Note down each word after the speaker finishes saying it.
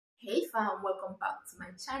fam, welcome back to my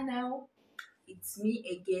channel. It's me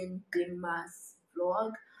again,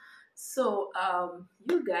 Dimmavlogs. So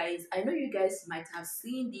you guys, I know you guys might have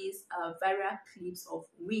seen these viral clips of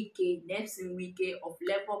Wike Nyesom of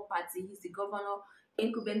Labour Party. He's the governor,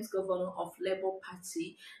 incumbent governor of Labour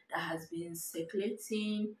Party, that has been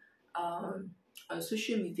circulating on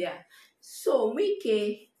social media. So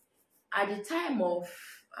Wike, at the time of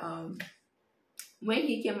when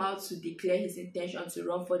he came out to declare his intention to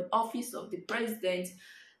run for the office of the president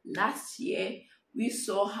last year, we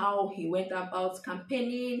saw how he went about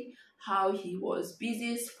campaigning, how he was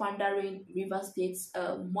busy squandering River State's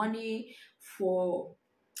money for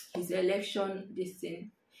his election.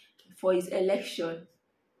 For his election.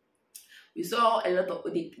 We saw a lot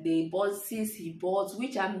of the buses he bought,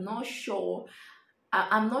 which I'm not sure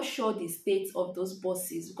the state of those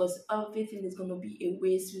buses, because everything is going to be a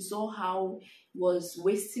waste. We saw how he was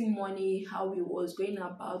wasting money, how he was going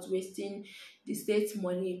about wasting the state's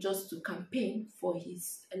money just to campaign for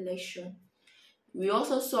his election. We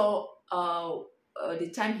also saw the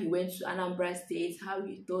time he went to Anambra State, how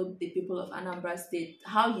he told the people of Anambra State,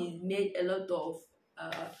 how he made a lot of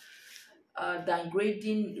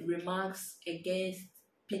downgrading remarks against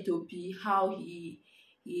PETER Obi, how he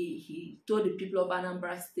told the people of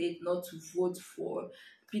Anambra State not to vote for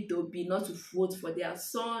PETER Obi, not to vote for their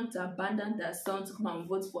son, to abandon their son, to come and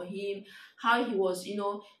vote for him. How he was,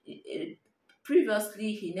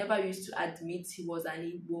 previously he never used to admit he was an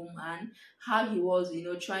Igbo man. How he was,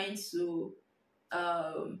 trying to,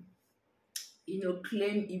 claim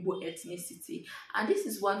Igbo ethnicity. And this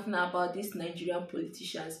is one thing about these Nigerian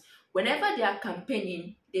politicians. Whenever they are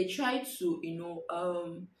campaigning, they try to,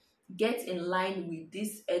 get in line with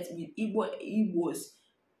this with Igbos,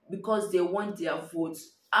 because they want their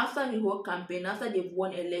votes. After the whole campaign, after they've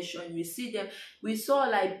won election, we see them. We saw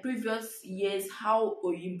like previous years how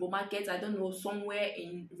Oyimbo markets, I don't know, somewhere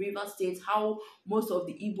in River State, how most of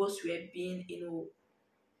the Igbos were being,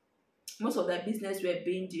 most of their business were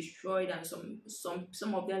being destroyed, and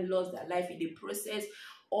some of them lost their life in the process,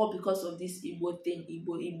 all because of this Igbo thing,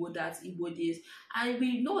 Igbo that, Igbo this. And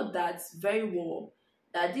we know that very well,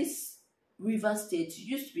 that this River State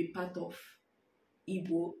used to be part of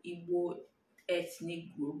Igbo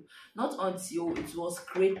ethnic group, not until it was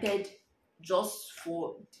created just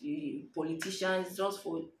for the politicians, just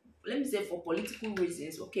for, let me say, for political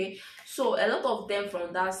reasons. Okay, so a lot of them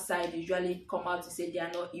from that side usually come out to say they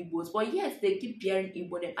are not Igbos, but yes, they keep hearing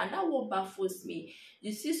Igbo name, and that what baffles me.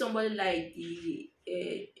 You see somebody like the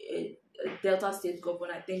Delta State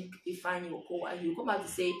governor, I think Ifeanyi Okowa, he will come out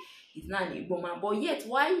to say he's not an Igbo man, but yet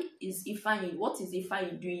why is Ifeanyi, what is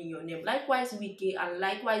Ifeanyi doing in your name? Likewise Wike, and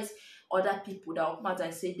likewise other people that will come out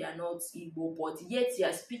and say they are not Igbo, but yet you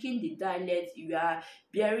are speaking the dialect, you are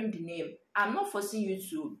bearing the name. I'm not forcing you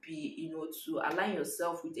to be, to align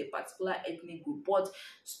yourself with a particular ethnic group, but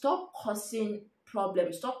stop causing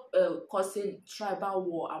problems, stop causing tribal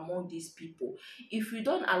war among these people. If you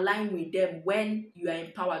don't align with them when you are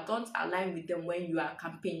in power, don't align with them when you are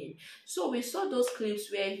campaigning. So we saw those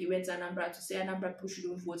clips where he went to Anambra to say Anambra people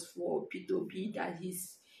shouldn't vote for PETER Obi, that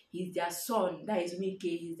he's their son, that is Wike,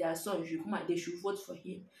 he's their son, should come and they should vote for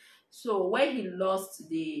him. So when he lost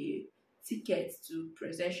the ticket to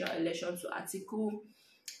presidential election to Atiku,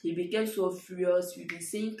 he became so furious. We've been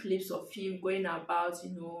seeing clips of him going about,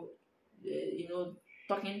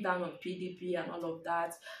 talking down on PDP and all of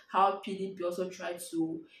that. How PDP also tried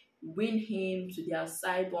to win him to their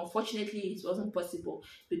side, but unfortunately it wasn't possible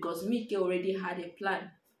because Wike already had a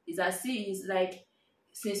plan. It's as if he's like,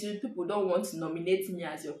 since you people don't want to nominate me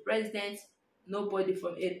as your president, nobody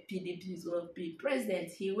from PDP is going to be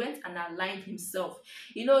president. He went and aligned himself.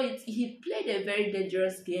 He played a very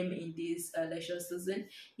dangerous game in this election season.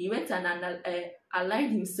 He went and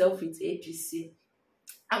aligned himself with APC.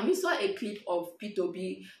 And we saw a clip of PETER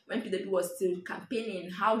Obi when PETER Obi was still campaigning,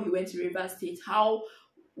 how he went to River State, how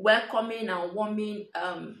welcoming and warming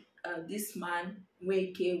this man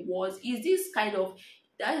Wike was. Is this kind of,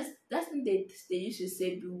 that's they used to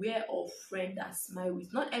say, beware of friend that smile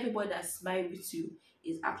with. Not everybody that smile with you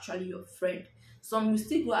is actually your friend. Some will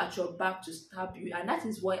still go at your back to stab you, and that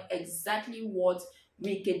is exactly what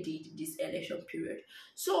Wike did this election period.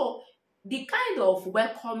 So the kind of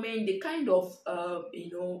welcoming, the kind of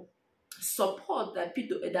support that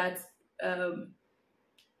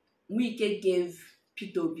Wike gave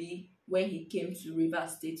PETER Obi when he came to River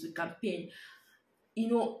State to campaign,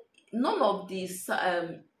 none of the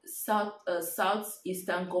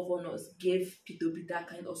southeastern governors gave PETER Obi that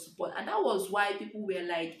kind of support, and that was why people were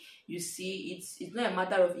like, you see, it's not a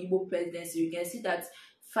matter of Igbo presidency. You can see that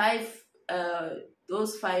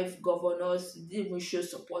those five governors didn't even show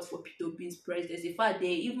support for Peter Obi's presidency. In fact,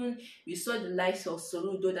 we saw the likes of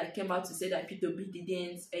Soludo that came out to say that Peter Obi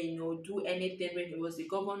didn't, do anything when he was the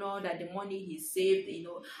governor, that the money he saved,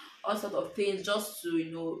 all sort of things just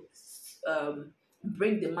to,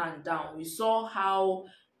 bring the man down. We saw how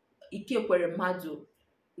Ike Madu,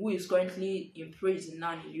 who is currently in prison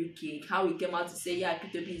now in the UK, how he came out to say, yeah,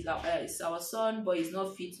 Peter Obi is our son, but he's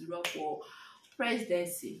not fit to run for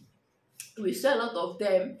presidency. We saw a lot of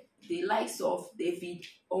them, the likes of David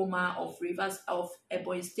Omar of Rivers of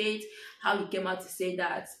Ebonyi State, how he came out to say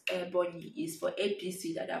that Ebonyi is for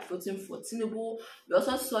APC, that they are voting for Tinubu. We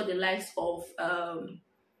also saw the likes of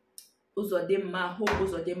Hope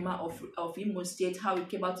Uzodinma of Imo State, how he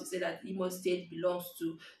came out to say that Imo State belongs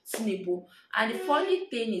to Tinubu. And the funny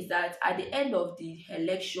thing is that at the end of the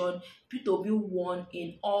election, Peter Obi won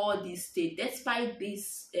in all these states, despite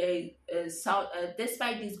this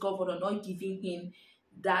despite this governor not giving him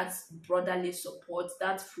that brotherly support,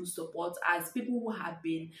 that full support, as people who have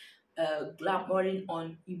been clamoring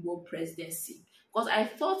on Igbo presidency. Because I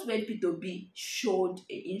thought when Peter Obi showed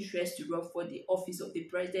an interest to run for the office of the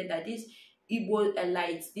president, that these Igbo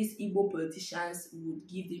elites, these Igbo politicians would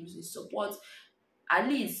give him support. At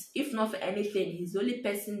least, if not for anything, he's the only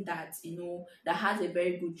person that, that has a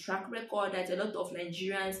very good track record, that a lot of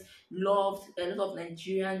Nigerians loved, a lot of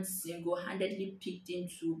Nigerians single-handedly picked him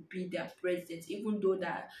to be their president, even though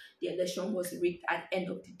that the election was rigged at the end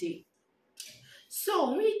of the day.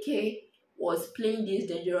 So Wike was playing this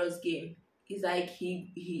dangerous game. It's like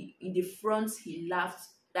he in the front he laughed,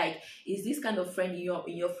 like, is this kind of friend in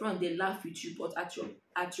your front they laugh with you, but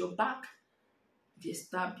at your back they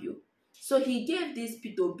stab you. So he gave this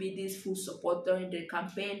Peter Obi this full support during the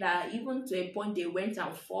campaign, that even to a point they went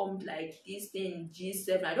and formed like this thing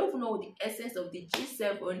G7. I don't even know the essence of the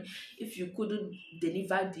G7 if you couldn't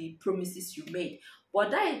deliver the promises you made.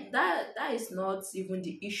 But that is not even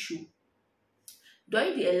the issue.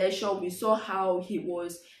 During the election, we saw how he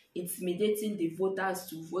was intimidating the voters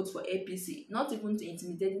to vote for APC. Not even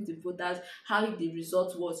intimidating the voters, how the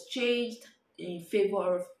result was changed in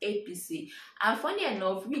favor of APC. And funny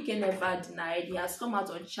enough, Wike never denied. He has come out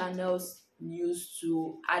on channels news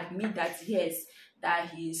to admit that yes, that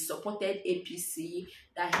he supported APC,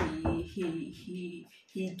 that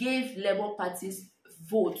he gave Labour Party's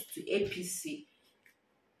vote to APC.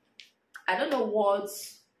 I don't know what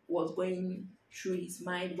was going through his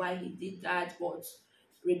mind why he did that, but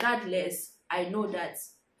regardless, I know that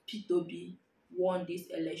Peter Obi won this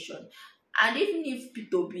election. And even if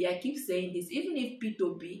Peter Obi, I keep saying this, even if Peter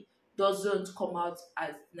Obi doesn't come out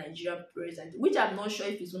as Nigerian president, which I'm not sure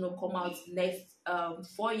if he's going to come out next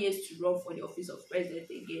 4 years to run for the office of president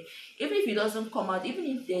again, even if he doesn't come out, even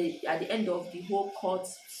if they at the end of the whole court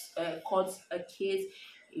case,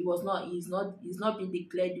 he's not been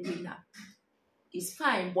declared winner, it's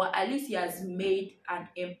fine, but at least he has made an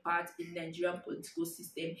impact in the Nigerian political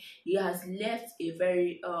system. He has left a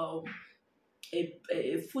very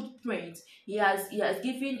a footprint. He has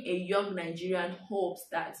given a young Nigerian hopes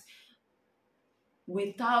that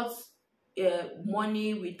without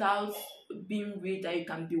money, without being rich, that you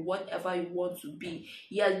can be whatever you want to be.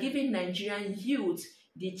 He has given Nigerian youth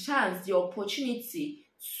the chance, the opportunity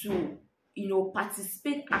to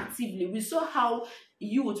participate actively. We saw how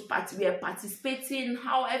youth were participating,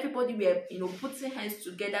 how everybody were putting hands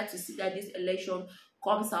together to see that this election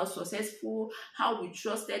comes out successful, how we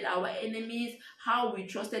trusted our enemies, how we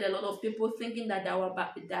trusted a lot of people thinking that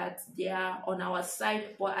they are on our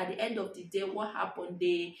side, but at the end of the day, what happened?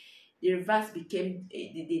 The reverse became,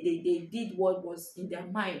 they did what was in their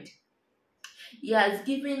mind. He has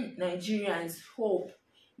given Nigerians hope.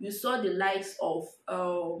 You saw the likes of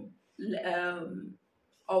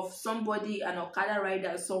somebody, an Okada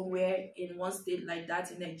rider somewhere in one state like that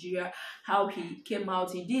in Nigeria, how he came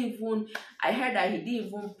out. I heard that he didn't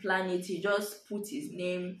even plan it. He just put his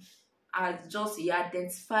name as he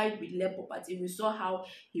identified with Labour Party. We saw how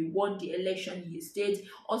he won the election in his state.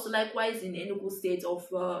 Also, likewise in Enugu state, of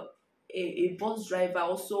a bus driver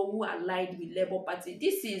also who allied with Labour Party.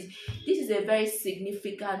 This is a very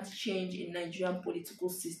significant change in Nigerian political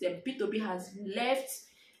system. Peter Obi has left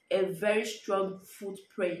a very strong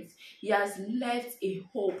footprint. He has left a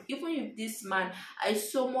hope. Even if this man, I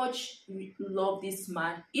so much love this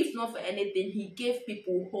man, if not for anything, he gave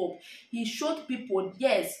people hope. He showed people,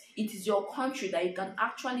 yes, it is your country, that you can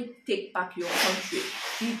actually take back your country.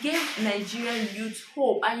 He gave Nigerian youth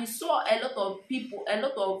hope, and you saw a lot of people, a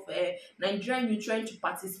lot of Nigerian youth trying to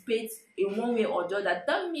participate in one way or the other.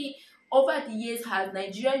 Tell me, over the years, has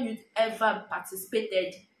Nigerian youth ever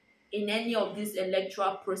participated in any of this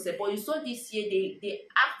electoral process. But you saw this year they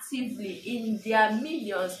actively, in their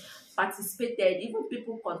millions, participated. Even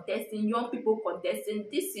people contesting, young people contesting.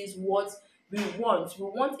 This is what we want. We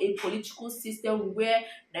want a political system where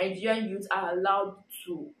Nigerian youth are allowed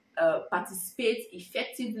to participate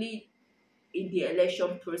effectively in the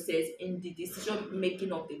election process, in the decision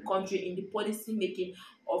making of the country, in the policy making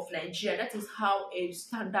of Nigeria. That is how a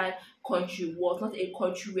standard country works, not a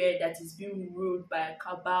country where that is being ruled by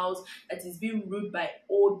cabals, that is being ruled by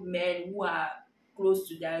old men who are close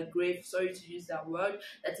to their grave, sorry to use that word,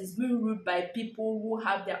 that is being ruled by people who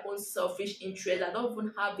have their own selfish interests, that don't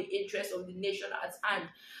even have the interests of the nation at hand.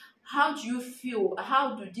 How do you feel?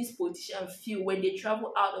 How do these politicians feel when they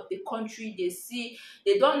travel out of the country? They see,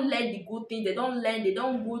 they don't learn the good things, they don't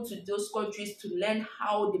go to those countries to learn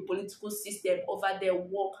how the political system over there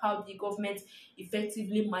work, how the government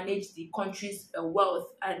effectively manage the country's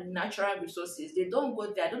wealth and natural resources. They don't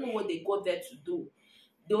go there. I don't know what they go there to do.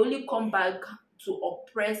 They only come back to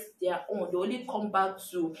oppress their own. They only come back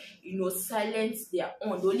to, silence their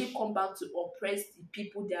own. They only come back to oppress the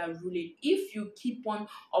people they are ruling. If you keep on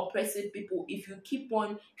oppressing people, if you keep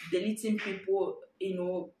on deleting people,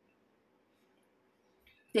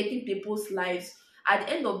 taking people's lives, at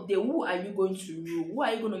the end of the day, who are you going to rule? Who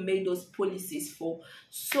are you going to make those policies for?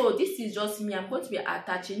 So this is just me. I'm going to be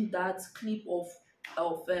attaching that clip of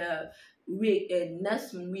Wike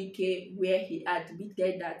Nyesom, where he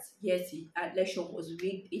admitted that yes, the election was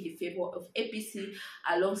rigged in the favor of APC,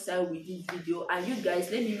 alongside with this video. And you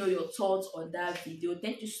guys, let me know your thoughts on that video.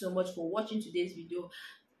 Thank you so much for watching today's video.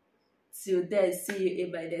 Till then, see you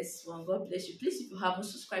in my next one. God bless you. Please, if you haven't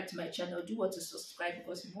subscribed to my channel, do want to subscribe,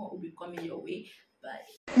 because more will be coming your way.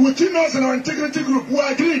 Bye. Within us and our integrity group, we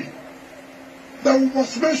agreed that we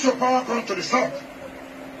must make sure power comes to the south.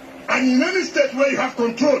 And in any state where you have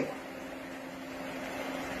control,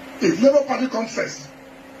 if Labour Party comes first,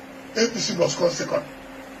 APC must come second.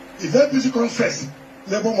 If APC comes first,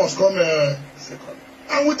 Labour must come second.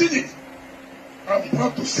 And we did it. I'm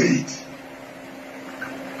proud to say it.